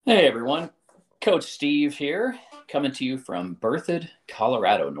Hey everyone, Coach Steve here, coming to you from Berthoud,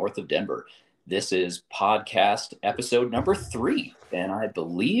 Colorado, north of Denver. This is podcast episode number 3, and I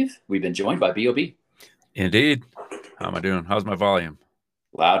believe we've been joined by BOB. Indeed. How am I doing? How's my volume?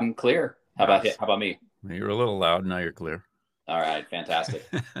 Loud and clear. How about Nice. how about me? You were a little loud. Now you're clear. All right, fantastic.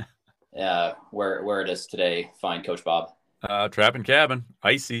 Where it is today? Fine, Coach Bob. Trapping cabin,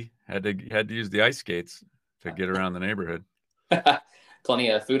 icy. Had to use the ice skates to get around the neighborhood. Plenty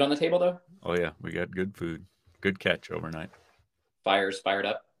of food on the table though. Oh yeah, we got good food. Good catch overnight. Fires fired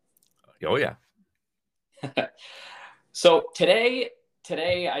up. Oh yeah. So today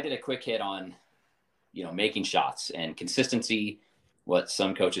I did a quick hit on making shots and consistency, what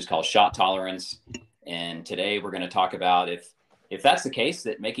some coaches call shot tolerance. And today we're going to talk about if that's the case,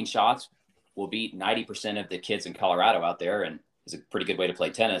 that making shots will beat 90% of the kids in Colorado out there and is a pretty good way to play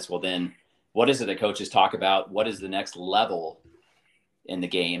tennis. Well, then what is it that coaches talk about? What is the next level in the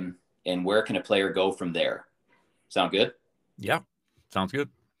game, and where can a player go from there? Sound good? Yeah, sounds good.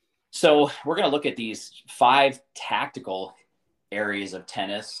 So we're going to look at these 5 tactical areas of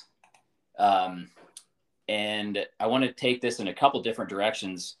tennis. And I want to take this in a couple different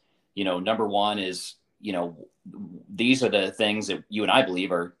directions. Number one is, these are the things that you and I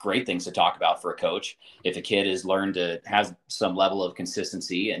believe are great things to talk about for a coach. If a kid has learned to have some level of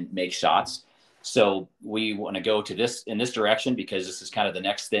consistency and make shots. So we want to go to this in this direction because this is kind of the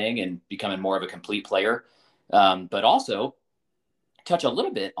next thing and becoming more of a complete player. But also touch a little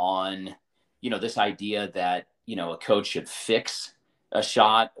bit on, this idea that, a coach should fix a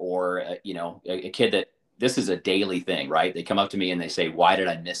shot or, a kid that this is a daily thing, right? They come up to me and they say, why did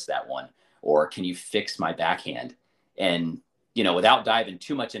I miss that one? Or can you fix my backhand? And, without diving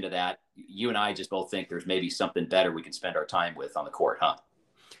too much into that, you and I just both think there's maybe something better we can spend our time with on the court, huh?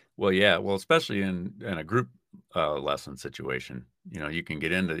 Well, yeah. Well, especially in a group lesson situation, you can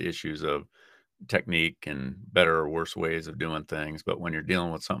get into the issues of technique and better or worse ways of doing things. But when you're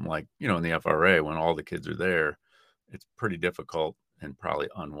dealing with something like, in the FRA, when all the kids are there, it's pretty difficult and probably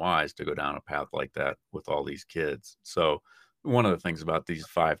unwise to go down a path like that with all these kids. So one of the things about these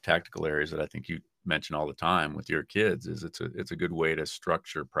 5 tactical areas that I think you mention all the time with your kids is it's a good way to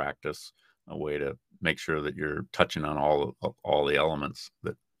structure practice, a way to make sure that you're touching on all the elements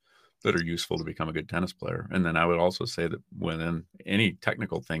that are useful to become a good tennis player. And then I would also say that within any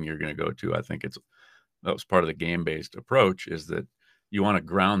technical thing you're going to go to, I think that was part of the game-based approach, is that you want to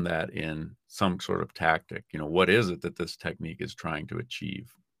ground that in some sort of tactic. What is it that this technique is trying to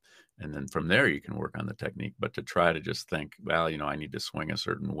achieve? And then from there, you can work on the technique. But to try to just think, well, I need to swing a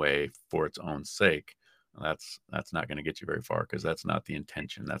certain way for its own sake, that's not going to get you very far, because that's not the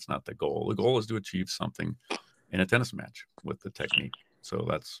intention. That's not the goal. The goal is to achieve something in a tennis match with the technique. So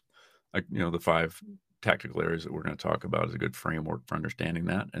that's, the 5 tactical areas that we're going to talk about is a good framework for understanding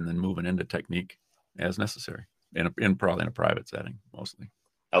that, and then moving into technique as necessary in probably in a private setting mostly.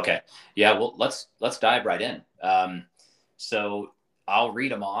 Okay. Yeah. Well, let's dive right in. So I'll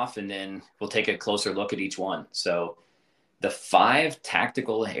read them off and then we'll take a closer look at each one. So the 5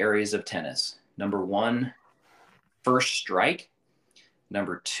 tactical areas of tennis. Number 1, first strike.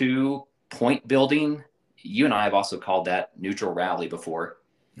 Number 2, point building. You and I have also called that neutral rally before.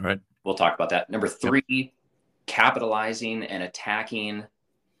 Right. We'll talk about that. Number 3, Yep. Capitalizing and attacking.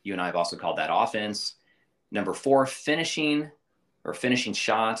 You and I have also called that offense. Number 4, finishing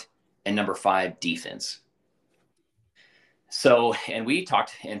shot. And number 5, defense. So, and we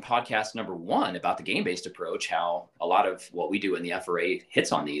talked in podcast number 1 about the game-based approach, how a lot of what we do in the FRA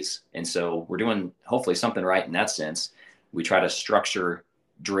hits on these. And so we're doing hopefully something right in that sense. We try to structure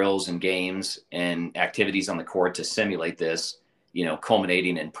drills and games and activities on the court to simulate this,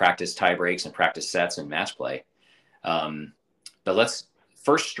 culminating in practice tie breaks and practice sets and match play. But let's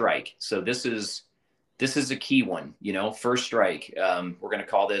first strike. So this is a key one, first strike. We're going to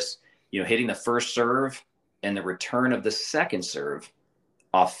call this, hitting the first serve and the return of the second serve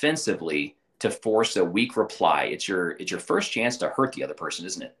offensively to force a weak reply. It's your first chance to hurt the other person,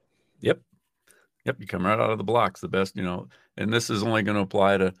 isn't it? Yep. You come right out of the blocks the best, and this is only going to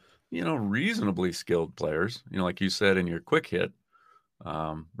apply to, reasonably skilled players. Like you said, in your quick hit,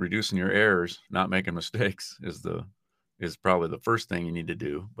 reducing your errors, not making mistakes is probably the first thing you need to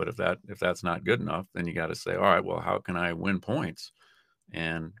do. But if that's not good enough, then you got to say, all right, well, how can I win points?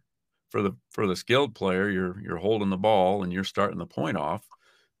 And for the skilled player, you're holding the ball and you're starting the point off.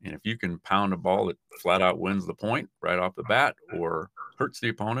 And if you can pound a ball that flat out wins the point right off the bat or hurts the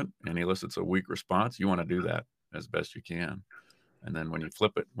opponent and elicits a weak response, you want to do that as best you can. And then when you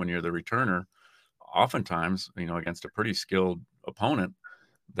flip it, when you're the returner, oftentimes, against a pretty skilled opponent,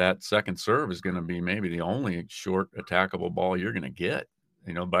 that second serve is going to be maybe the only short attackable ball you're going to get.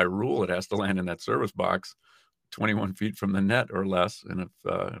 by rule, it has to land in that service box 21 feet from the net or less. And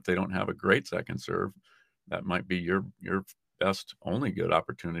if they don't have a great second serve, that might be your best only good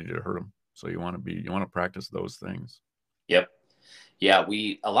opportunity to hurt them. So you want to practice those things. Yep. Yeah,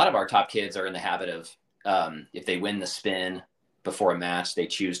 a lot of our top kids are in the habit of, if they win the spin before a match, they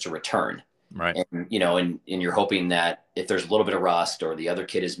choose to return. Right. And, and you're hoping that if there's a little bit of rust or the other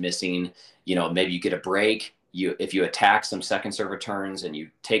kid is missing, maybe you get a break. If you attack some second serve returns and you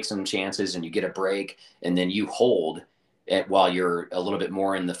take some chances and you get a break and then you hold it while you're a little bit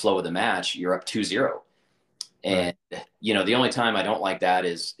more in the flow of the match, you're up 2-0. And, right. The only time I don't like that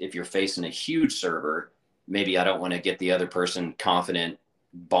is if you're facing a huge server. Maybe I don't want to get the other person confident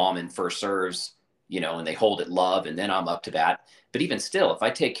bombing first serves, and they hold it love and then I'm up to bat. But even still, if I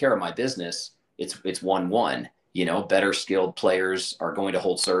take care of my business, it's 1-1. Better skilled players are going to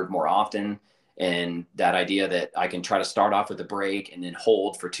hold serve more often. And that idea that I can try to start off with a break and then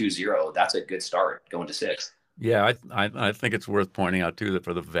hold for 2-0, that's a good start going to 6. Yeah, I think it's worth pointing out too that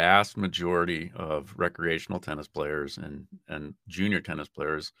for the vast majority of recreational tennis players and junior tennis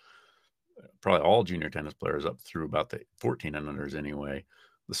players, probably all junior tennis players up through about the 14 and unders anyway,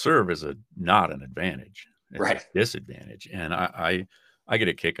 the serve is not an advantage. It's a Right. disadvantage. And I get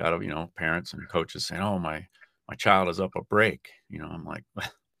a kick out of, parents and coaches saying, "Oh, my child is up a break." I'm like,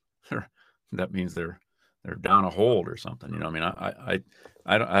 that means they're down a hold or something. I mean,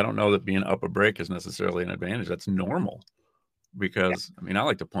 I don't know that being up a break is necessarily an advantage. That's normal because, I mean, I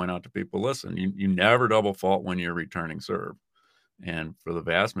like to point out to people, listen, you never double fault when you're returning serve. And for the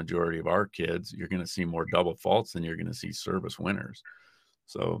vast majority of our kids, you're going to see more double faults than you're going to see service winners.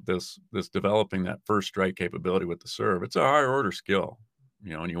 So this developing that first strike capability with the serve, it's a higher order skill,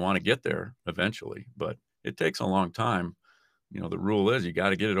 and you want to get there eventually, but it takes a long time. The rule is you got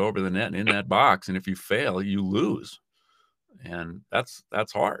to get it over the net and in that box. And if you fail, you lose. And that's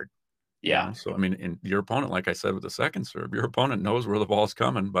hard. Yeah. So, I mean, and your opponent, like I said, with the second serve, your opponent knows where the ball's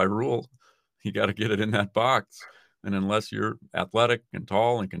coming by rule. You got to get it in that box. And unless you're athletic and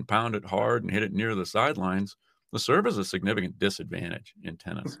tall and can pound it hard and hit it near the sidelines, the serve is a significant disadvantage in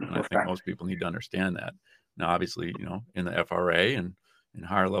tennis. And I think most people need to understand that. Now, obviously, in the FRA and in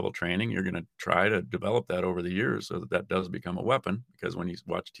higher level training, you're going to try to develop that over the years so that does become a weapon. Because when you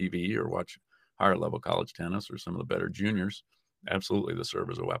watch TV or watch higher level college tennis or some of the better juniors, absolutely the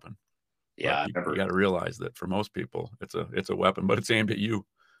serve is a weapon. Yeah. But you got to realize that for most people, it's a weapon, but it's aimed at you.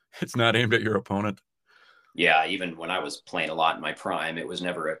 It's not aimed at your opponent. Yeah, even when I was playing a lot in my prime, it was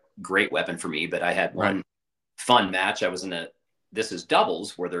never a great weapon for me, but I had one fun match. I was this is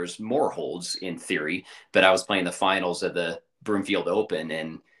doubles where there's more holds in theory, but I was playing the finals of the Broomfield Open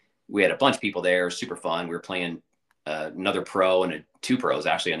and we had a bunch of people there, super fun. We were playing another pro and two pros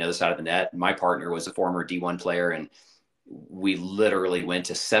actually on the other side of the net. My partner was a former D1 player and we literally went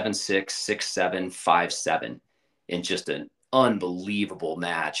to 7-6, 6-7, 5-7 in just an unbelievable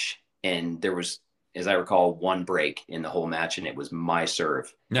match. And there was, as I recall, one break in the whole match, and it was my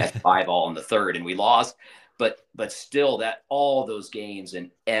serve at 5-all in the third, and we lost. But still, that all those games and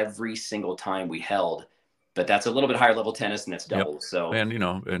every single time we held. But that's a little bit higher level tennis, and it's doubles. So and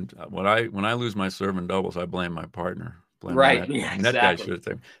and when I lose my serve in doubles, I blame my partner. Blame right, the yeah, net guy exactly. should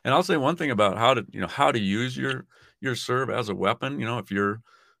have. And I'll say one thing about how to use your serve as a weapon. If you're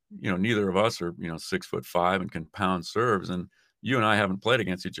neither of us are 6'5" and can pound serves, and you and I haven't played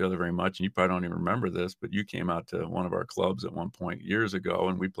against each other very much, and you probably don't even remember this, but you came out to one of our clubs at one point years ago,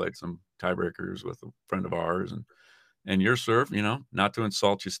 and we played some tiebreakers with a friend of ours, and your serve, not to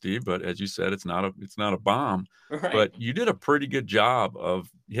insult you, Steve, but as you said, it's not a bomb, Right. but you did a pretty good job of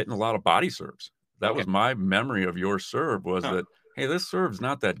hitting a lot of body serves. That Okay. was my memory of your serve was Huh. that, hey, this serve's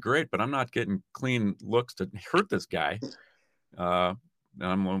not that great, but I'm not getting clean looks to hurt this guy. And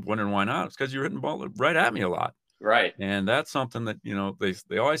I'm wondering why not. It's because you're hitting the ball right at me a lot. Right. And that's something that,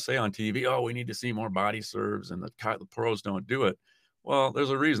 they always say on TV, oh, we need to see more body serves and the pros don't do it. Well,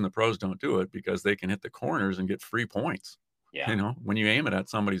 there's a reason the pros don't do it because they can hit the corners and get free points. Yeah. When you aim it at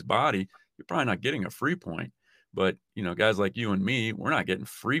somebody's body, you're probably not getting a free point. But, guys like you and me, we're not getting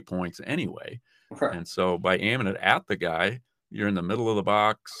free points anyway. Right. And so by aiming it at the guy, you're in the middle of the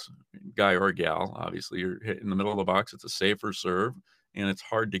box, guy or gal, obviously, you're in the middle of the box. It's a safer serve. And it's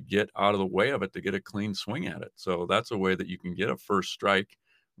hard to get out of the way of it to get a clean swing at it. So that's a way that you can get a first strike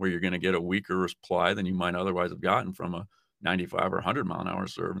where you're going to get a weaker reply than you might otherwise have gotten from a 95 or 100-mile-an-hour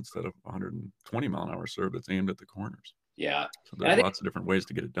serve instead of 120-mile-an-hour serve that's aimed at the corners. Yeah. So And I there's think, lots of different ways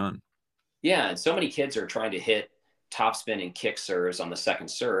to get it done. yeah. And so many kids are trying to hit topspin and kick serves on the second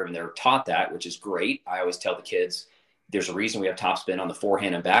serve, and they're taught that, which is great. I always tell the kids there's a reason we have topspin on the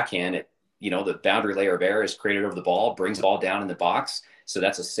forehand and backhand. The boundary layer of air is created over the ball, brings the ball down in the box. So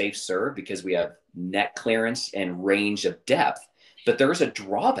that's a safe serve because we have net clearance and range of depth. But there's a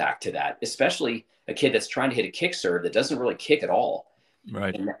drawback to that, especially a kid that's trying to hit a kick serve that doesn't really kick at all.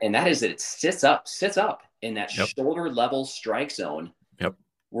 Right. And that is that it sits up in that Yep. shoulder level strike zone Yep.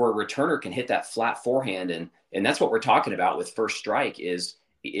 where a returner can hit that flat forehand. And that's what we're talking about with first strike is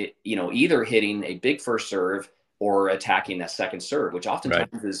it, either hitting a big first serve or attacking that second serve, which Right.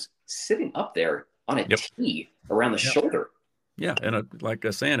 oftentimes is sitting up there on a Yep. tee around the Yeah. shoulder. Yeah. And like I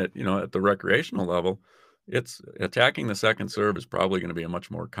was saying, at the recreational level, it's attacking the second serve is probably going to be a much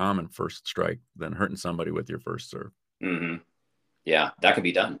more common first strike than hurting somebody with your first serve. Mm-hmm. Yeah, that could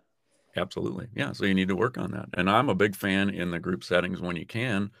be done. Absolutely. Yeah. So you need to work on that. And I'm a big fan in the group settings when you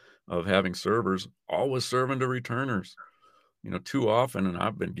can of having servers always serving to returners. Too often, and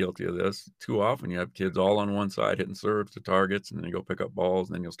I've been guilty of this, too often you have kids all on one side hitting serves to targets, and then you go pick up balls,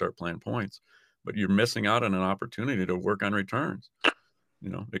 and then you'll start playing points. But you're missing out on an opportunity to work on returns.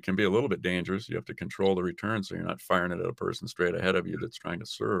 It can be a little bit dangerous. You have to control the return so you're not firing it at a person straight ahead of you that's trying to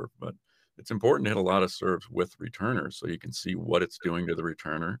serve. But it's important to hit a lot of serves with returners so you can see what it's doing to the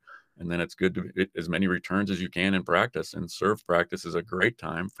returner. And then it's good to hit as many returns as you can in practice. And serve practice is a great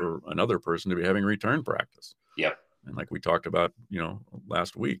time for another person to be having return practice. Yep. And like we talked about,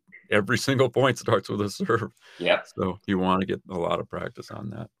 last week, every single point starts with a serve. Yep. So you want to get a lot of practice on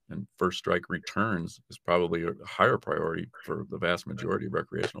that. And first strike returns is probably a higher priority for the vast majority of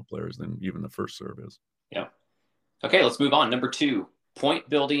recreational players than even the first serve is. Yep. Okay, let's move on. Number 2, point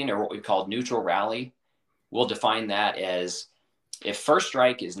building, or what we call neutral rally. We'll define that as if first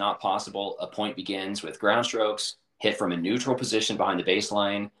strike is not possible, a point begins with ground strokes, hit from a neutral position behind the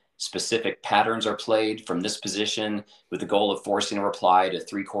baseline. Specific patterns are played from this position with the goal of forcing a reply to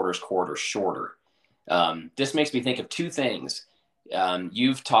 3/4 court or shorter. This makes me think of 2 things.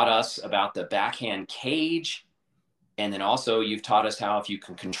 You've taught us about the backhand cage, and then also you've taught us how if you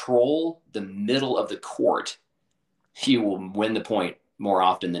can control the middle of the court, you will win the point more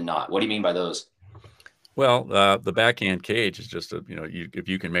often than not. What do you mean by those? Well, the backhand cage is just if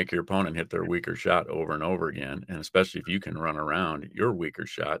you can make your opponent hit their weaker shot over and over again, and especially if you can run around your weaker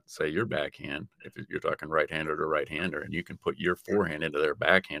shot, say your backhand, if you're talking right-hander to right-hander, and you can put your forehand into their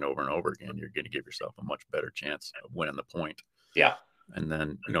backhand over and over again, you're going to give yourself a much better chance of winning the point. Yeah. And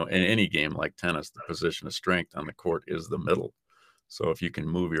then, in any game like tennis, the position of strength on the court is the middle. So if you can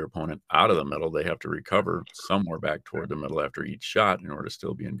move your opponent out of the middle, they have to recover somewhere back toward the middle after each shot in order to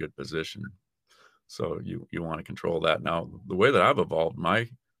still be in good position. So you want to control that. Now, the way that I've evolved my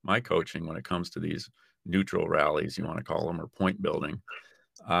coaching when it comes to these neutral rallies, you want to call them, or point building.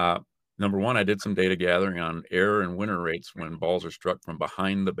 Number one, I did some data gathering on error and winner rates when balls are struck from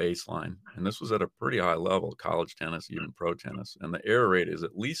behind the baseline. And this was at a pretty high level, college tennis, even pro tennis. And the error rate is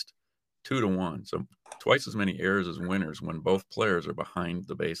at least 2 to 1. So twice as many errors as winners when both players are behind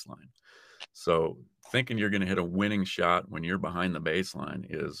the baseline. So thinking you're going to hit a winning shot when you're behind the baseline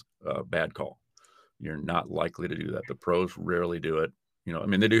is a bad call. You're not likely to do that. The pros rarely do it.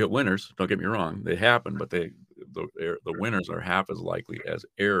 They do hit winners. Don't get me wrong; they happen, but the winners are half as likely as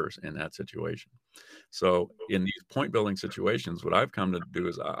errors in that situation. So in these point building situations, what I've come to do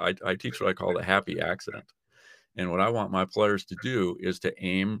is I teach what I call the happy accident, and what I want my players to do is to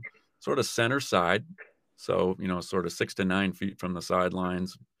aim sort of center side, so sort of 6 to 9 feet from the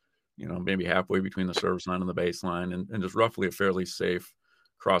sidelines, maybe halfway between the service line and the baseline, and just roughly a fairly safe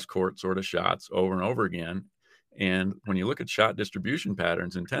cross court sort of shots over and over again. And when you look at shot distribution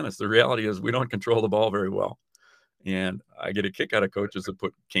patterns in tennis, the reality is we don't control the ball very well. And I get a kick out of coaches that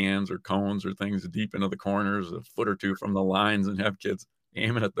put cans or cones or things deep into the corners, a foot or two from the lines, and have kids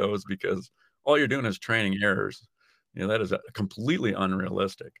aiming at those because all you're doing is training errors. That is completely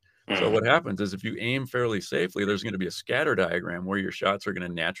unrealistic. So Mm-hmm. what happens is if you aim fairly safely, there's going to be a scatter diagram where your shots are going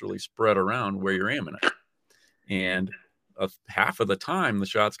to naturally spread around where you're aiming it. And half of the time, the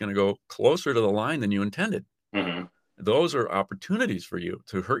shot's going to go closer to the line than you intended. Mm-hmm. Those are opportunities for you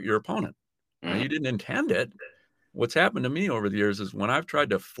to hurt your opponent. Now, Mm-hmm. you didn't intend it. What's happened to me over the years is when I've tried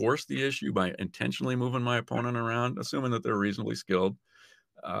to force the issue by intentionally moving my opponent around, assuming that they're reasonably skilled,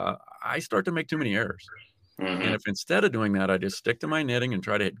 I start to make too many errors. And Mm-hmm. if instead of doing that, I just stick to my knitting and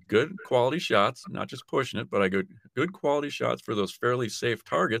try to hit good quality shots, not just pushing it, but I go good quality shots for those fairly safe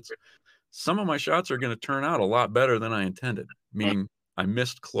targets, some of my shots are going to turn out a lot better than I intended, meaning I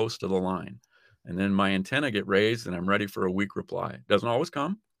missed close to the line. And then my antenna get raised and I'm ready for a weak reply. Doesn't always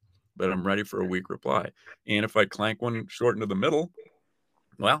come, but I'm ready for a weak reply. And if I clank one short into the middle,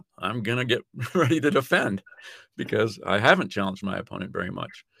 well, I'm going to get ready to defend because I haven't challenged my opponent very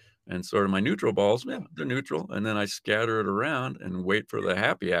much. And sort of my neutral balls, yeah, they're neutral. And then I scatter it around and wait for the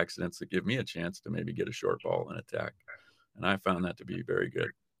happy accidents that give me a chance to maybe get a short ball and attack. And I found that to be very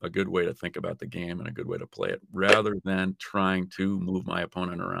good. A good way to think about the game and a good way to play it rather than trying to move my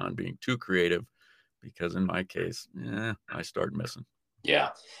opponent around, being too creative, because in my case, I start missing. Yeah.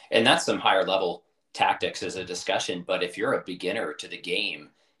 And that's some higher level tactics as a discussion. But if you're a beginner to the game,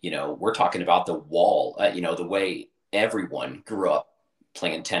 we're talking about the wall, the way everyone grew up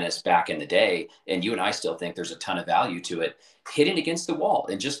playing tennis back in the day. And you and I still think there's a ton of value to it, hitting against the wall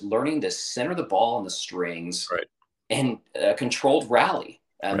and just learning to center the ball on the strings Right. and a controlled rally.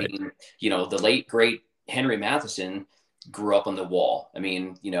 I Right. mean, the late, great Henry Matheson grew up on the wall. I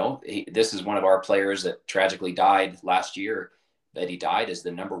mean, this is one of our players that tragically died last year. That he died as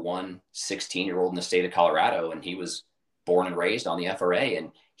the number one 16-year-old in the state of Colorado. And he was born and raised on the FRA.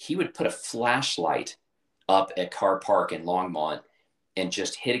 And he would put a flashlight up at Carr Park in Longmont and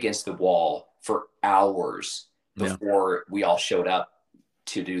just hit against the wall for hours Yeah. before we all showed up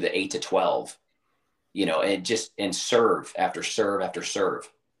to do the 8 to 12, and serve after serve after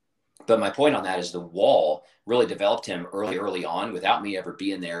serve. But my point on that is the wall really developed him early on without me ever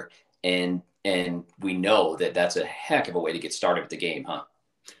being there. And we know that that's a heck of a way to get started with the game, huh?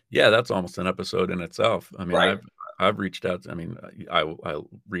 Yeah, that's almost an episode in itself. I mean, Right. I've reached out. I mean, I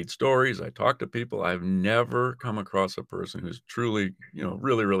read stories. I talk to people. I've never come across a person who's truly,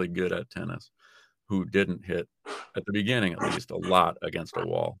 really, really good at tennis who didn't hit, at the beginning at least, a lot against a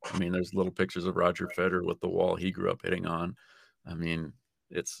wall. I mean, there's little pictures of Roger Federer with the wall he grew up hitting on. I mean,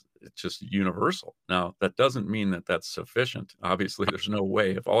 it's just universal. Now, that doesn't mean that that's sufficient. Obviously, there's no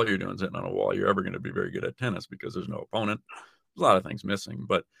way if all you're doing is hitting on a wall, you're ever going to be very good at tennis because there's no opponent. There's a lot of things missing,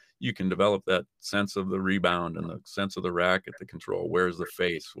 but you can develop that sense of the rebound and the sense of the racket, the control. Where's the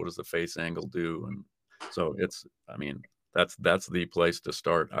face? What does the face angle do? And so I mean, that's the place to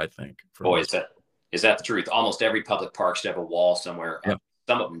start, I think, for Boy, most. is that the truth? Almost every public park should have a wall somewhere. Yeah.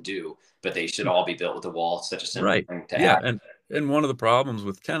 Some of them do, but they should all be built with a wall. It's such a simple Right. thing to Yeah, have. and one of the problems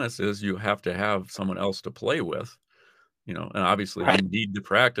with tennis is you have to have someone else to play with, and obviously you Right. need to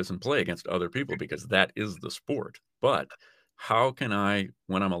practice and play against other people because that is the sport. But how can I,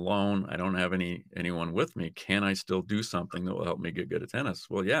 when I'm alone, I don't have anyone with me, can I still do something that will help me get good at tennis?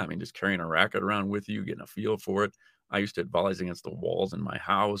 Well, yeah, I mean, just carrying a racket around with you, getting a feel for it. I used to hit volleys against the walls in my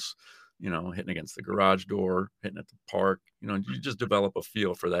house, hitting against the garage door, hitting at the park. You just develop a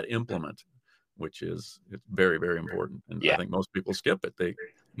feel for that implement, which is it's very, very important. And I Yeah. think most people skip it.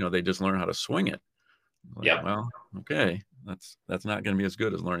 They just learn how to swing it. Like, Yep. well, okay, that's not going to be as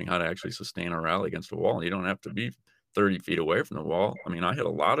good as learning how to actually sustain a rally against a wall. You don't have to be 30 feet away from the wall. I mean, I hit a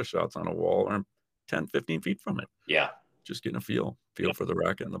lot of shots on a wall, or I'm 10, 15 feet from it. Yeah. Just getting a feel Yeah. for the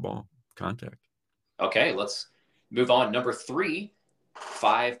racket and the ball contact. Okay, let's move on. Number 3,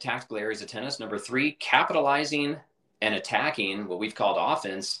 5 tactical areas of tennis. Number 3, capitalizing and attacking what we've called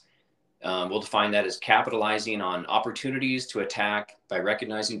offense. We'll define that as capitalizing on opportunities to attack by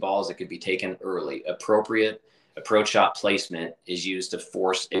recognizing balls that could be taken early. Appropriate approach shot placement is used to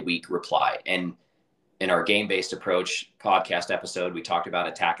force a weak reply. And in our game-based approach podcast episode, we talked about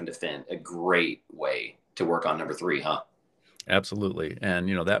attack and defend. A great way to work on number 3, huh? Absolutely. And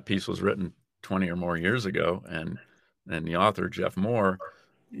that piece was written 20 or more years ago, and the author Jeff Moore,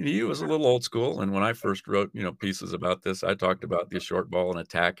 he was a little old school. And when I first wrote pieces about this, I talked about the short ball and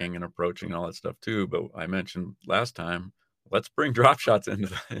attacking and approaching and all that stuff too. But I mentioned last time, let's bring drop shots into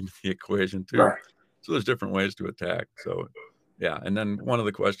the equation too. Right. So there's different ways to attack. So yeah, and then one of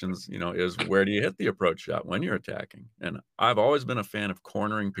the questions is, where do you hit the approach shot when you're attacking? And I've always been a fan of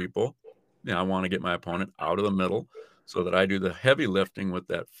cornering people. I want to get my opponent out of the middle so that I do the heavy lifting with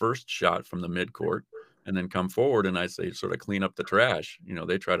that first shot from the midcourt and then come forward and I say sort of clean up the trash.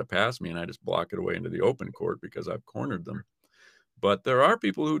 They try to pass me and I just block it away into the open court because I've cornered them. But there are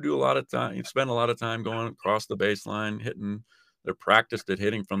people who do a lot of time, spend a lot of time going across the baseline, hitting. They're practiced at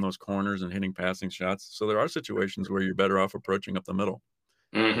hitting from those corners and hitting passing shots. So there are situations where you're better off approaching up the middle.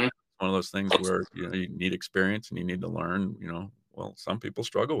 Mm-hmm. One of those things where you need experience and you need to learn. Well, some people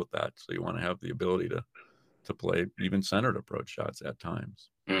struggle with that, so you want to have the ability to play even centered approach shots at times.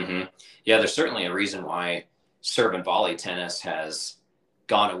 Mm-hmm. Yeah, there's certainly a reason why serve and volley tennis has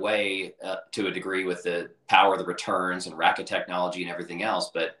gone away to a degree with the power of the returns and racket technology and everything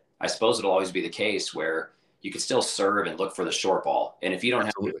else. But I suppose it'll always be the case where you can still serve and look for the short ball. And if you don't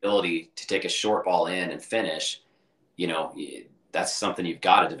have the ability to take a short ball in and finish, that's something you've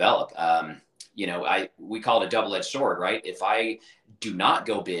got to develop. We call it a double-edged sword, right? If I do not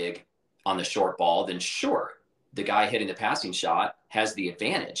go big on the short ball, then sure, the guy hitting the passing shot has the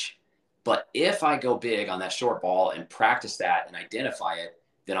advantage. But if I go big on that short ball and practice that and identify it,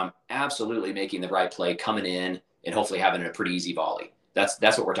 then I'm absolutely making the right play, coming in and hopefully having a pretty easy volley. That's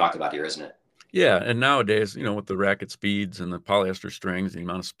what we're talking about here, isn't it? Yeah, and nowadays, with the racket speeds and the polyester strings, the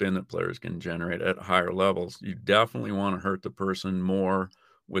amount of spin that players can generate at higher levels, you definitely wanna hurt the person more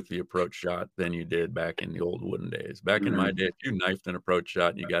with the approach shot than you did back in the old wooden days. Back in my Hmm. day, if you knifed an approach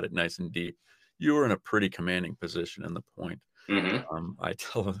shot and you got it nice and deep, you were in a pretty commanding position in the point. Hmm. I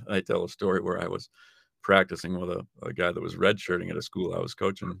tell a story where I was practicing with a guy that was redshirting at a school I was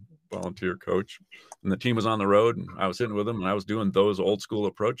coaching, volunteer coach, and the team was on the road, and I was sitting with him, and I was doing those old school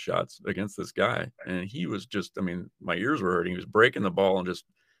approach shots against this guy, and he was just, I mean, my ears were hurting. He was breaking the ball and just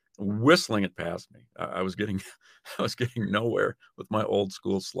whistling it past me. I was getting I was getting nowhere with my old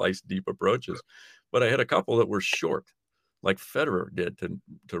school slice deep approaches, but I had a couple that were short, like Federer did to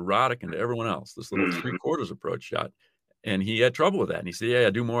Roddick and to everyone else, this little three Hmm. quarters approach shot, and he had trouble with that, and he said, "Yeah,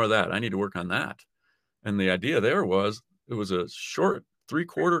 do more of that. I need to work on that." And the idea there was it was a short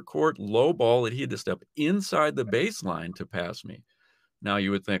three-quarter court low ball that he had to step inside the baseline to pass me. Now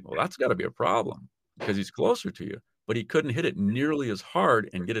you would think, "Well, that's gotta be a problem because he's closer to you," but he couldn't hit it nearly as hard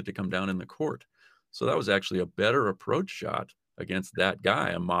and get it to come down in the court. So that was actually a better approach shot against that guy,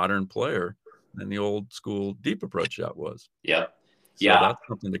 a modern player, than the old school deep approach shot was. Yep. So Yeah. that's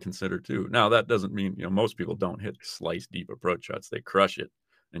something to consider too. Now that doesn't mean, most people don't hit slice deep approach shots. They crush it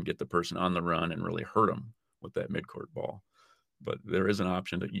and get the person on the run and really hurt them with that midcourt ball. But there is an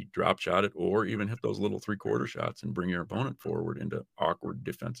option to drop shot it or even hit those little three-quarter shots and bring your opponent forward into awkward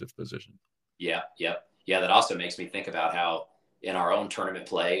defensive position. Yeah. Yep. Yeah. That also makes me think about how in our own tournament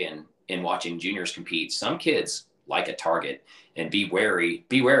play and in watching juniors compete, some kids like a target, and be wary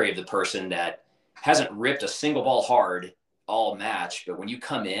of the person that hasn't ripped a single ball hard all match, but when you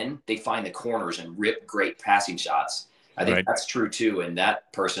come in, they find the corners and rip great passing shots. I think Right. that's true too. And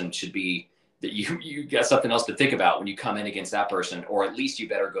that person should be that you got something else to think about when you come in against that person, or at least you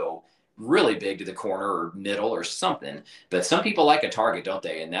better go really big to the corner or middle or something. But some people like a target, don't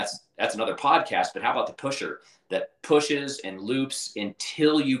they? And that's another podcast. But how about the pusher that pushes and loops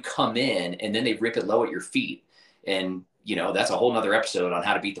until you come in, and then they rip it low at your feet? And that's a whole nother episode on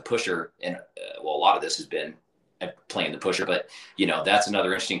how to beat the pusher. And well, a lot of this has been playing the pusher, but that's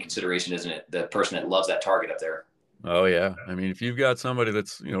another interesting consideration, isn't it? The person that loves that target up there. Oh, yeah. I mean, if you've got somebody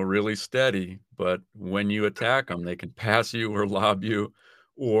that's, really steady, but when you attack them, they can pass you or lob you,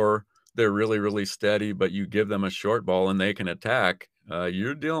 or they're really, really steady, but you give them a short ball and they can attack,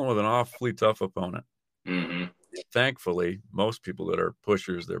 you're dealing with an awfully tough opponent. Hmm. Thankfully, most people that are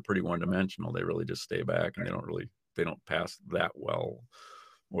pushers, they're pretty one-dimensional. They really just stay back and they don't pass that well,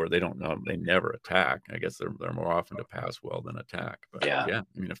 or they don't know they never attack. I guess they're more often to pass well than attack. But Yeah, yeah,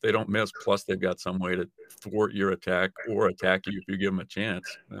 I mean, if they don't miss, plus they've got some way to thwart your attack or attack you if you give them a chance,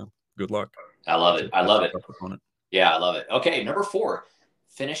 well, good luck. I love That's it. I that's love a it. tough opponent. Yeah, I love it. Okay, number four,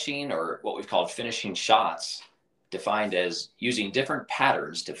 finishing, or what we've called finishing shots, defined as using different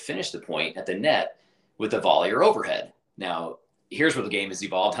patterns to finish the point at the net with a volley or overhead. Now, here's where the game has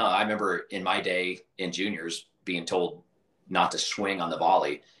evolved. Huh? I remember in my day in juniors being told not to swing on the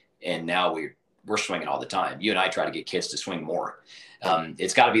volley, and now we're swinging all the time. You and I try to get kids to swing more.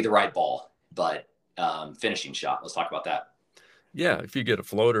 It's got to be the right ball, but finishing shot. Let's talk about that. Yeah, if you get a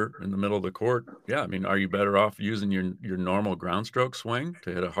floater in the middle of the court, yeah, I mean, are you better off using your normal ground stroke swing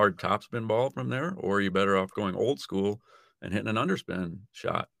to hit a hard topspin ball from there, or are you better off going old school and hitting an underspin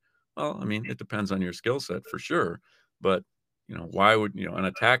shot? Well, I mean, it depends on your skill set for sure, but why would an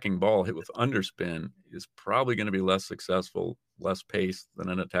attacking ball hit with underspin is probably going to be less successful, less pace than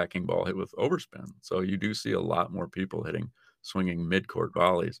an attacking ball hit with overspin. So you do see a lot more people hitting swinging mid-court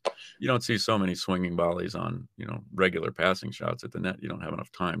volleys. You don't see so many swinging volleys on, regular passing shots at the net. You don't have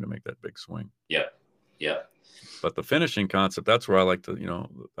enough time to make that big swing. Yep. Yep. But the finishing concept, that's where I like to,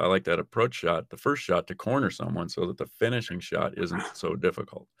 I like that approach shot, the first shot to corner someone so that the finishing shot isn't so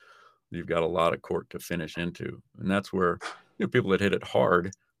difficult. You've got a lot of court to finish into. And that's where, people that hit it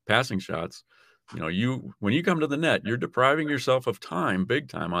hard, passing shots, when you come to the net, you're depriving yourself of time, big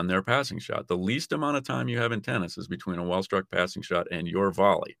time on their passing shot. The least amount of time you have in tennis is between a well-struck passing shot and your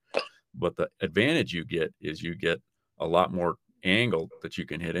volley. But the advantage you get is you get a lot more angle that you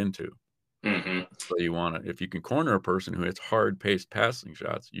can hit into. Hmm. So if you can corner a person who hits hard-paced passing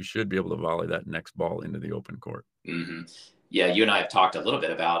shots, you should be able to volley that next ball into the open court. Hmm. Yeah, you and I have talked a little bit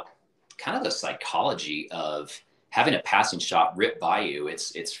about kind of the psychology of having a passing shot ripped by you.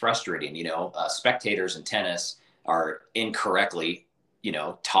 It's frustrating. Spectators in tennis are incorrectly,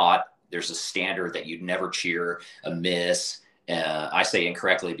 taught. There's a standard that you'd never cheer a miss. I say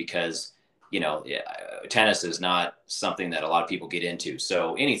incorrectly because tennis is not something that a lot of people get into.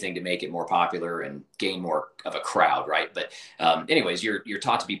 So anything to make it more popular and gain more of a crowd, right? But anyways, you're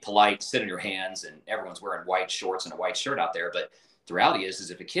taught to be polite, sit on your hands, and everyone's wearing white shorts and a white shirt out there. But the reality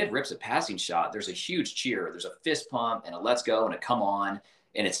is if a kid rips a passing shot, there's a huge cheer, there's a fist pump and a let's go and a come on,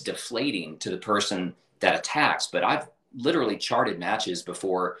 and it's deflating to the person that attacks. But I've literally charted matches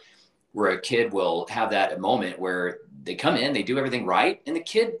before where a kid will have that moment where they come in, they do everything right, and the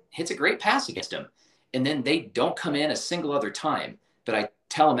kid hits a great pass against him. And then they don't come in a single other time. But I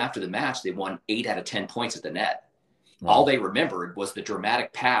tell them after the match, they won 8 out of 10 points at the net. All Wow. they remembered was the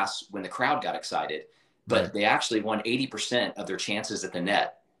dramatic pass when the crowd got excited, Right. but they actually won 80% of their chances at the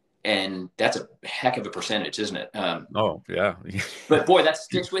net. And that's a heck of a percentage, isn't it? Oh, yeah. But boy, that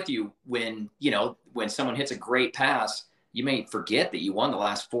sticks with you when, when someone hits a great pass, you may forget that you won the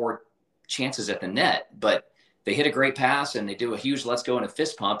last 4 chances at the net, but they hit a great pass and they do a huge let's go and a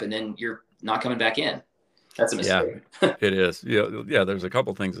fist pump, and then you're not coming back in. That's a Yeah, mistake. it is. Yeah, yeah, there's a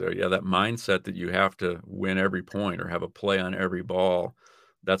couple things there. Yeah, that mindset that you have to win every point or have a play on every ball,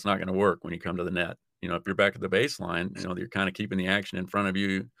 that's not gonna work when you come to the net. If you're back at the baseline, you're kinda keeping the action in front of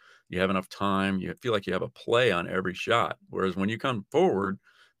you, you have enough time, you feel like you have a play on every shot. Whereas when you come forward,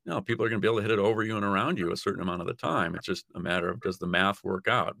 people are gonna be able to hit it over you and around you a certain amount of the time. It's just a matter of, does the math work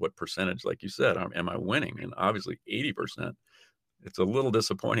out? What percentage, like you said, am I winning? And obviously 80%. It's a little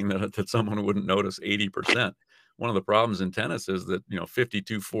disappointing that someone wouldn't notice 80%. One of the problems in tennis is that,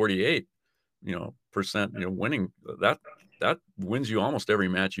 52-48, percent, winning, that wins you almost every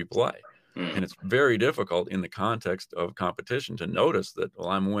match you play. Mm. And it's very difficult in the context of competition to notice that, well,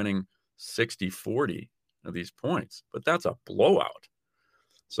 I'm winning 60-40 of these points, but that's a blowout.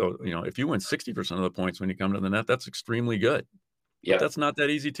 So, if you win 60% of the points when you come to the net, that's extremely good. But Yep. that's not that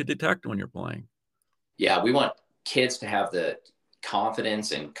easy to detect when you're playing. Yeah, we want kids to have the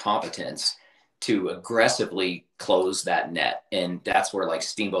confidence and competence to aggressively close that net. And that's where like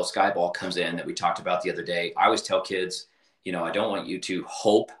Steamboat Skyball comes in that we talked about the other day. I always tell kids, I don't want you to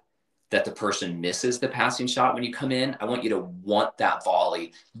hope that the person misses the passing shot when you come in. I want you to want that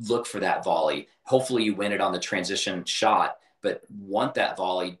volley, look for that volley. Hopefully you win it on the transition shot, but want that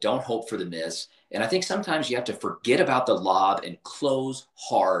volley. Don't hope for the miss. And I think sometimes you have to forget about the lob and close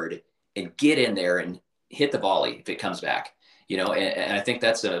hard and get in there and hit the volley if it comes back. And I think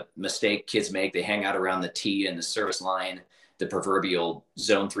that's a mistake kids make. They hang out around the tee and the service line, the proverbial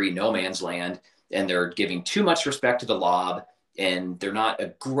zone 3 no man's land, and they're giving too much respect to the lob, and they're not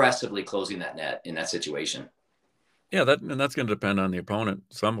aggressively closing that net in that situation. Yeah, that's gonna depend on the opponent.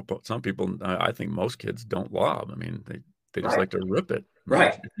 Some people, I think most kids don't lob. I mean, they just Right. like to rip it. I mean,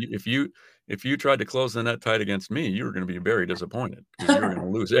 Right. if you tried to close the net tight against me, you were gonna be very disappointed because you were gonna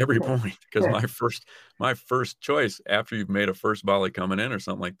lose every point. Because my first choice after you've made a first volley coming in or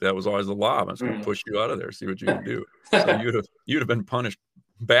something like that was always the lob. I'm just gonna Mm. push you out of there, see what you can do. So you'd have been punished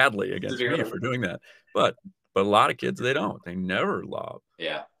badly against me Severely. for doing that. But a lot of kids, they don't. They never lob.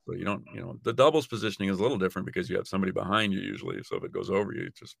 Yeah. So you don't, the doubles positioning is a little different because you have somebody behind you usually. So if it goes over you,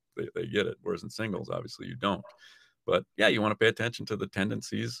 it's just they get it. Whereas in singles, obviously you don't. But yeah, you want to pay attention to the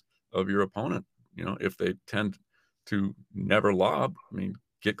tendencies of your opponent. If they tend to never lob, I mean,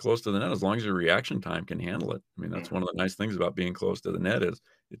 get close to the net as long as your reaction time can handle it. I mean, that's Mm. one of the nice things about being close to the net is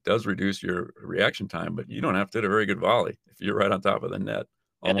it does reduce your reaction time, but you don't have to hit a very good volley if you're right on top of the net.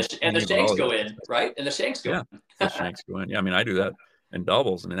 And Almost the any shanks volley go is in, contested. right? And the shanks go Yeah, the shanks go in. Yeah, I mean, I do that in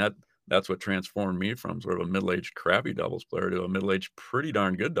doubles. I mean, that's what transformed me from sort of a middle-aged crappy doubles player to a middle-aged pretty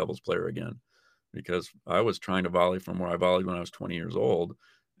darn good doubles player again, because I was trying to volley from where I volleyed when I was 20 years old,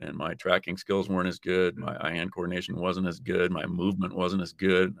 and my tracking skills weren't as good, my eye-hand coordination wasn't as good, my movement wasn't as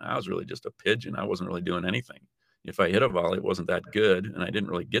good. I was really just a pigeon. I wasn't really doing anything. If I hit a volley, it wasn't that good, and I didn't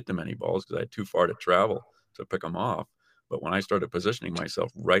really get to many balls because I had too far to travel to pick them off. But when I started positioning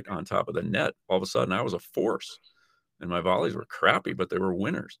myself right on top of the net, all of a sudden I was a force, and my volleys were crappy, but they were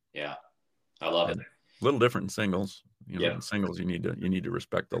winners. Yeah. I love it. And a little different in singles. In Yep. singles, you need to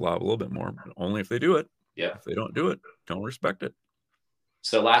respect the lob a little bit more, but only if they do it. Yep. If they don't do it, don't respect it.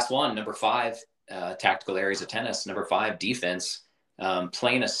 So last one, number 5, tactical areas of tennis. Number 5, defense.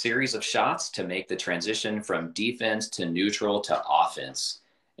 Playing a series of shots to make the transition from defense to neutral to offense.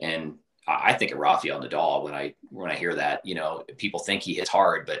 And I think of Rafael Nadal when I hear that. People think he hits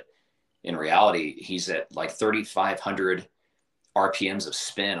hard, but in reality, he's at like 3,500 RPMs of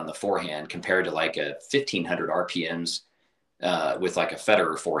spin on the forehand compared to like a 1,500 RPMs with like a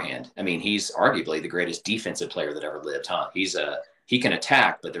Federer forehand. I mean, he's arguably the greatest defensive player that ever lived, huh? He can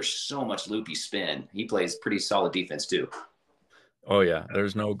attack, but there's so much loopy spin. He plays pretty solid defense too. Oh, yeah.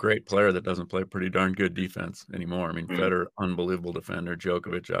 There's no great player that doesn't play pretty darn good defense anymore. I mean, Mm. Federer, unbelievable defender.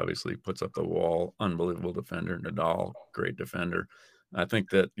 Djokovic obviously puts up the wall, unbelievable defender. Nadal, great defender. I think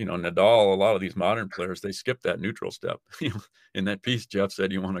that, Nadal, a lot of these modern players, they skip that neutral step. In that piece, Jeff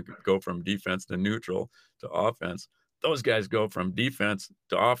said you want to go from defense to neutral to offense. those guys go from defense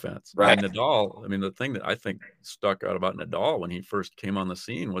to offense. I Right. mean, Nadal, I mean, the thing that I think stuck out about Nadal when he first came on the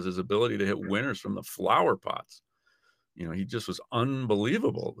scene was his ability to hit winners from the flower pots. You know, he just was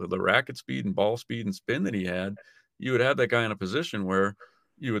unbelievable. The racket speed and ball speed and spin that he had, you would have that guy in a position where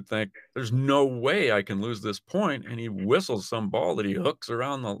you would think, "There's no way I can lose this point," and he whistles some ball that he hooks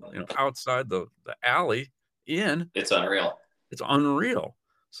around the, outside the alley in. It's unreal. It's unreal.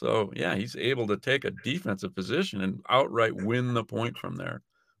 So, yeah, he's able to take a defensive position and outright win the point from there,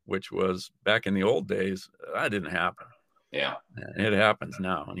 which was back in the old days, that didn't happen. Yeah. It happens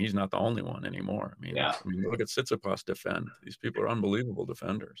now, and he's not the only one anymore. Yeah. I mean, look at Tsitsipas defend. These people are unbelievable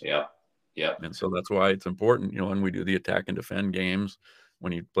defenders. Yep. Yep. And so that's why it's important, when we do the attack and defend games,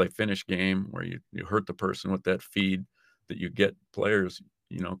 when you play finish game where you hurt the person with that feed, that you get players,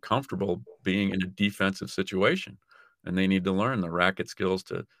 comfortable being in a defensive situation. And they need to learn the racket skills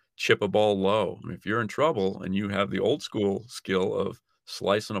to chip a ball low. I mean, if you're in trouble and you have the old school skill of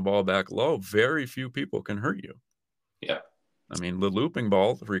slicing a ball back low, very few people can hurt you. Yep. I mean, the looping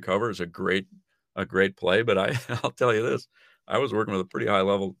ball to recover is a great play, but I'll tell you this, I was working with a pretty high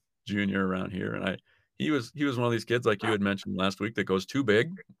level junior around here, and he was one of these kids like you had mentioned last week that goes too big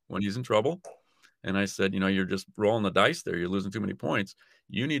when he's in trouble. And I said, "You're just rolling the dice there. You're losing too many points.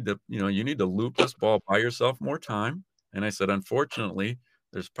 You need to loop this ball, buy yourself more time." And I said, "Unfortunately,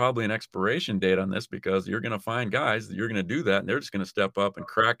 there's probably an expiration date on this because you're going to find guys that you're going to do that, and they're just going to step up and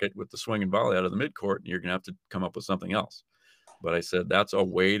crack it with the swing and volley out of the midcourt, and you're going to have to come up with something else." But I said, "That's a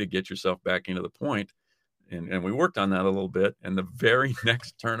way to get yourself back into the point." And we worked on that a little bit. And the very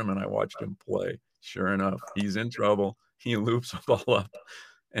next tournament I watched him play, sure enough, he's in trouble. He loops a ball up,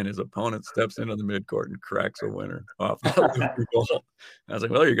 and his opponent steps into the midcourt and cracks a winner off that looping ball. I was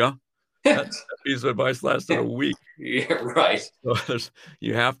like, "Well, there you go. That piece of advice lasted a week." Yeah, right. So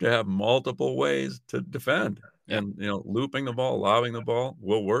you have to have multiple ways to defend. Yep. And, looping the ball, lobbing the ball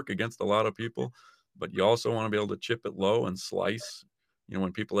will work against a lot of people, but you also want to be able to chip it low and slice.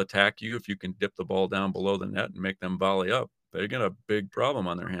 When people attack you, if you can dip the ball down below the net and make them volley up, they get a big problem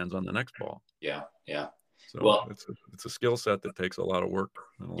on their hands on the next ball. Yeah. Yeah. So Well, it's a skill set that takes a lot of work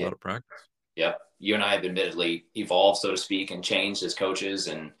and a yeah. lot of practice. Yep. You and I have admittedly evolved, so to speak, and changed as coaches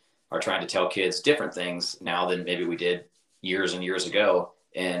and are trying to tell kids different things now than maybe we did years and years ago.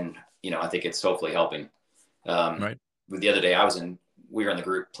 And, I think it's hopefully helping. Right. The other day we were in the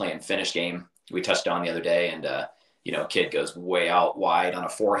group playing finish game. We touched on the other day, and, kid goes way out wide on a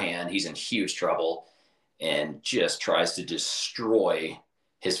forehand. He's in huge trouble and just tries to destroy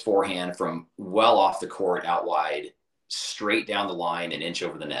his forehand from well off the court out wide, straight down the line, an inch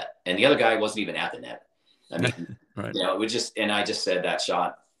over the net. And the other guy wasn't even at the net. I mean, right. it would just, and I just said that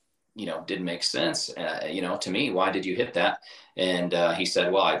shot, didn't make sense. To me, why did you hit that? And he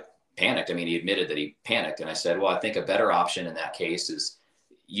said, well, I panicked. I mean, he admitted that he panicked. And I said, well, I think a better option in that case is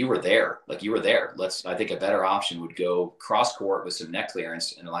you were there. I think a better option would go cross court with some net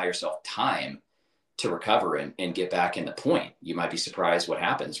clearance and allow yourself time to recover and get back in the point. You might be surprised what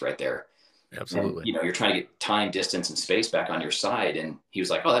happens right there. Absolutely. And, you're trying to get time, distance, and space back on your side. And he was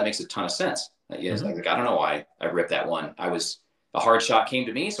like, oh, that makes a ton of sense. Like, I don't know why I ripped that one. A hard shot came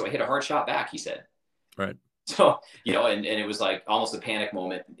to me, so I hit a hard shot back, he said. Right. So, and it was like almost a panic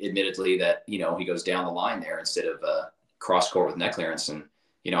moment, admittedly, that, he goes down the line there instead of cross court with net clearance. And,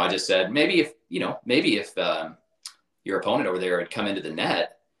 I just said, maybe if your opponent over there had come into the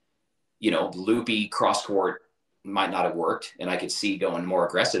net, loopy cross court might not have worked, and I could see going more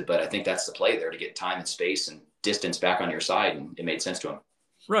aggressive, but I think that's the play there to get time and space and distance back on your side. And it made sense to him.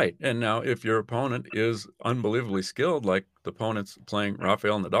 Right. And now if your opponent is unbelievably skilled, like the opponent's playing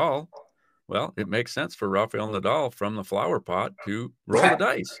Rafael Nadal, well, it makes sense for Rafael Nadal from the flower pot to roll the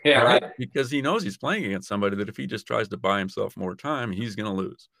dice. Yeah, right. Because he knows he's playing against somebody that if he just tries to buy himself more time, he's going to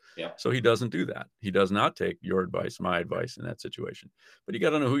lose. Yeah. So he doesn't do that. He does not take your advice, my advice in that situation. But you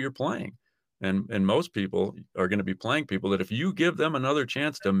got to know who you're playing. And most people are going to be playing people that if you give them another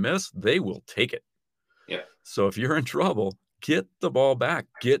chance to miss, they will take it. Yeah. So if you're in trouble, get the ball back,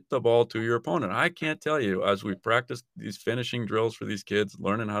 get the ball to your opponent. I can't tell you, as we practice these finishing drills for these kids,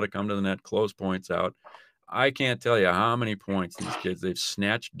 learning how to come to the net, close points out, I can't tell you how many points these kids, they've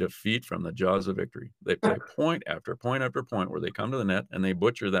snatched defeat from the jaws of victory. They play point after point after point where they come to the net and they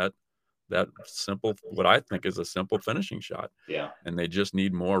butcher that simple, what I think is a simple finishing shot. Yeah. And they just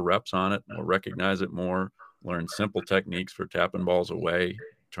need more reps on it, more recognize it more, learn simple techniques for tapping balls away,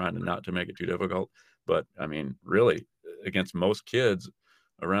 trying to not to make it too difficult. But I mean, really, against most kids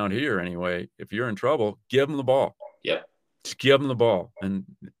around here anyway, if you're in trouble, give them the ball. Yep. Just give them the ball, and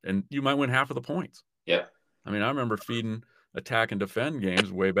you might win half of the points. Yep. I mean, I remember feeding attack and defend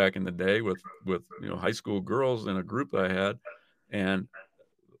games way back in the day with high school girls in a group that I had, and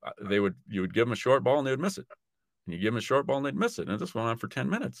you would give them a short ball and they would miss it. And you give them a short ball and they'd miss it. And this went on for 10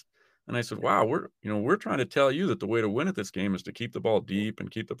 minutes. And I said, wow, we're trying to tell you that the way to win at this game is to keep the ball deep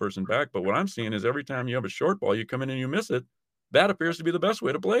and keep the person back. But what I'm seeing is every time you have a short ball, you come in and you miss it. That appears to be the best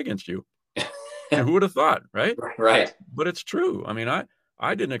way to play against you. And who would have thought, right? Right. But it's true. I mean,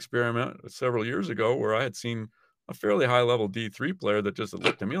 I did an experiment several years ago where I had seen a fairly high level D3 player that just, it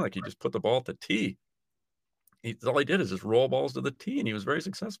looked to me like he just put the ball at the tee. All he did is just roll balls to the tee, and he was very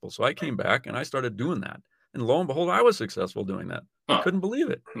successful. So I came back and I started doing that. And lo and behold, I was successful doing that. I Huh. couldn't believe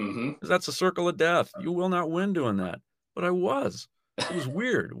it, Mm-hmm. because that's a circle of death. You will not win doing that. But I was. It was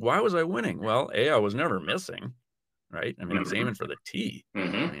weird. Why was I winning? Well, I was never missing, right? I mean, I was Mm-hmm. aiming for the tee.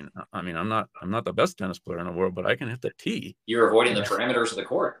 Mm-hmm. I'm not the best tennis player in the world, but I can hit the tee. You're avoiding the parameters of the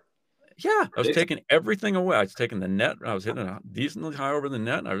court. Yeah, I was taking everything away. I was taking the net. I was hitting it decently high over the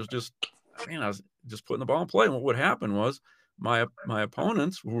net. And I was just putting the ball in play. And what would happen was my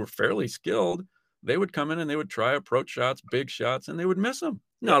opponents, who were fairly skilled, they would come in and they would try approach shots, big shots, and they would miss them.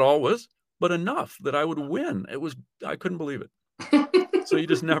 Yeah. Not always, but enough that I would win. I couldn't believe it. So you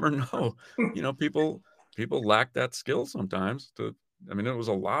just never know. People lack that skill sometimes. It was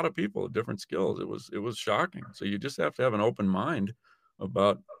a lot of people with different skills. It was shocking. So you just have to have an open mind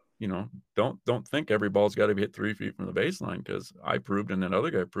about, don't think every ball's got to be hit 3 feet from the baseline, because I proved and that other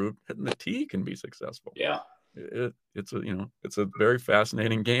guy proved hitting the tee can be successful. Yeah. It's a very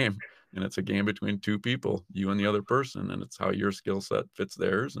fascinating game, and it's a game between two people, you and the other person, and it's how your skill set fits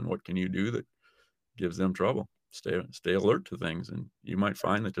theirs and what can you do that gives them trouble. Stay alert to things, and you might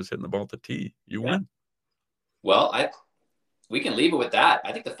find that just hitting the ball at the tee, you win. Well, we can leave it with that.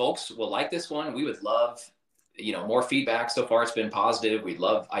 I think the folks will like this one. We would love, more feedback. So far, it's been positive. We'd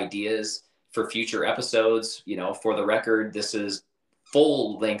love ideas for future episodes. For the record, this is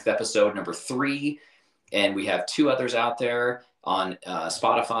full length episode number 3, and we have 2 others out there on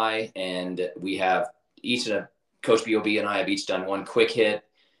Spotify, and we have Coach BOB and I have each done one quick hit.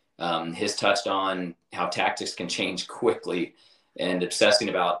 His touched on how tactics can change quickly, and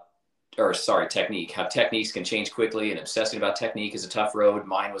technique, how techniques can change quickly, and obsessing about technique is a tough road.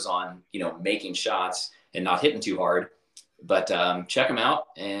 Mine was on, making shots and not hitting too hard. But check them out,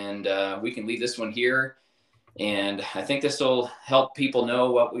 and we can leave this one here. And I think this will help people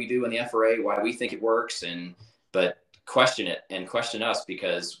know what we do in the FRA, why we think it works, but question it and question us,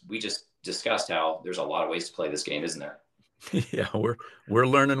 because we just discussed how there's a lot of ways to play this game, isn't there? Yeah, we're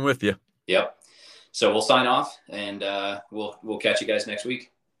learning with you. Yep. So we'll sign off, and we'll catch you guys next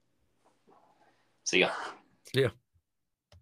week. See ya. Yeah.